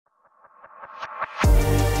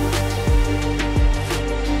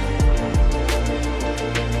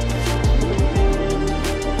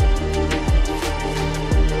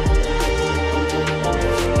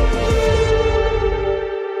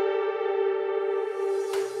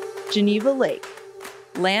Geneva Lake,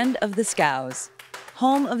 land of the Scows,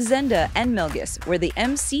 home of Zenda and Melges, where the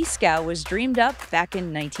MC Scow was dreamed up back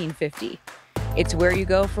in 1950. It's where you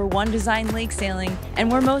go for one design lake sailing and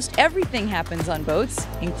where most everything happens on boats,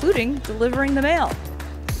 including delivering the mail.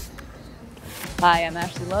 Hi, I'm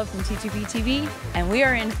Ashley Love from T2B TV, and we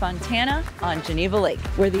are in Fontana on Geneva Lake,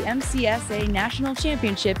 where the MCSA National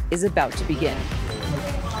Championship is about to begin.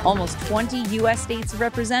 Almost 20 U.S. states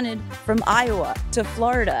represented, from Iowa to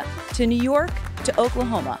Florida to New York to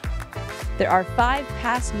Oklahoma. There are 5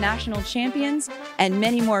 past national champions and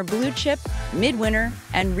many more blue chip, midwinter,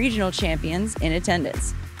 and regional champions in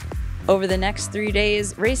attendance. Over the next 3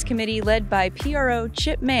 days, race committee led by PRO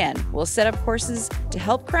Chip Mann will set up courses to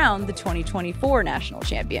help crown the 2024 national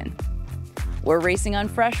champion. We're racing on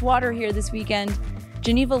fresh water here this weekend.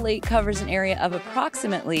 Geneva Lake covers an area of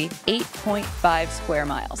approximately 8.5 square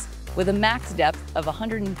miles, with a max depth of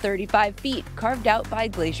 135 feet carved out by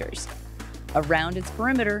glaciers. Around its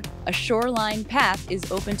perimeter, a shoreline path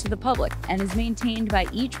is open to the public and is maintained by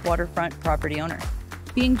each waterfront property owner.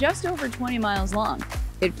 Being just over 20 miles long,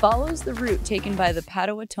 it follows the route taken by the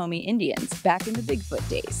Potawatomi Indians back in the Bigfoot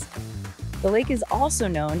days. The lake is also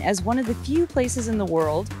known as one of the few places in the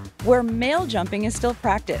world where male jumping is still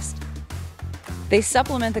practiced. They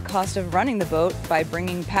supplement the cost of running the boat by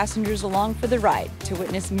bringing passengers along for the ride to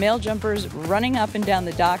witness male jumpers running up and down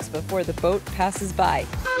the docks before the boat passes by.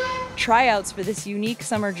 Tryouts for this unique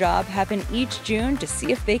summer job happen each June to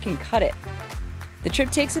see if they can cut it. The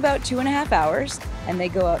trip takes about 2.5 hours, and they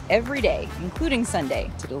go out every day, including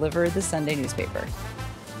Sunday, to deliver the Sunday newspaper.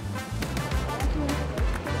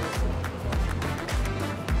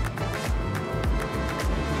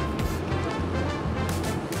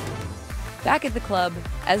 Back at the club,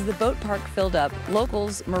 as the boat park filled up,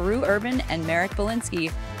 locals Maru Urban and Merrick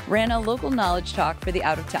Belinsky ran a local knowledge talk for the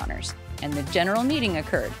out-of-towners, and the general meeting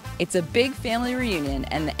occurred. It's a big family reunion,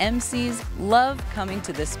 and the MCs love coming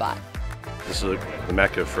to this spot. This is the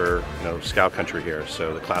mecca for Scout country here,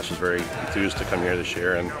 so the class was very enthused to come here this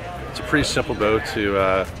year, and it's a pretty simple boat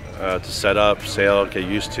to set up, sail, get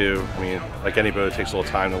used to. I mean, like any boat, it takes a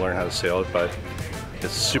little time to learn how to sail it, but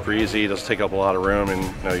it's super easy. It doesn't take up a lot of room in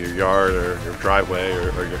your yard or your driveway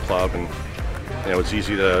or your club, and it's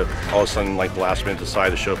easy to all of a sudden, like the last minute, decide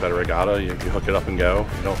to show up at a regatta. You hook it up and go.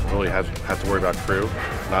 You don't really have to worry about crew,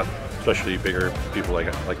 not especially bigger people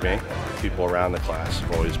like me. People around the class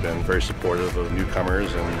have always been very supportive of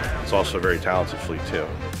newcomers, and it's also a very talented fleet too.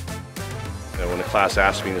 When the class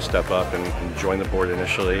asked me to step up and join the board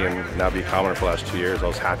initially and now be a commodore for the last 2 years, I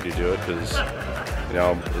was happy to do it because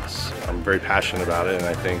I'm very passionate about it, and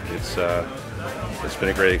I think it's been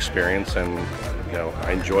a great experience, and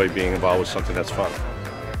I enjoy being involved with something that's fun.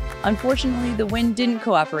 Unfortunately, the wind didn't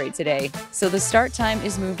cooperate today, so the start time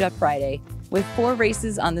is moved up Friday, with 4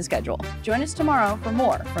 races on the schedule. Join us tomorrow for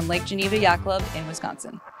more from Lake Geneva Yacht Club in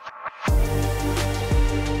Wisconsin.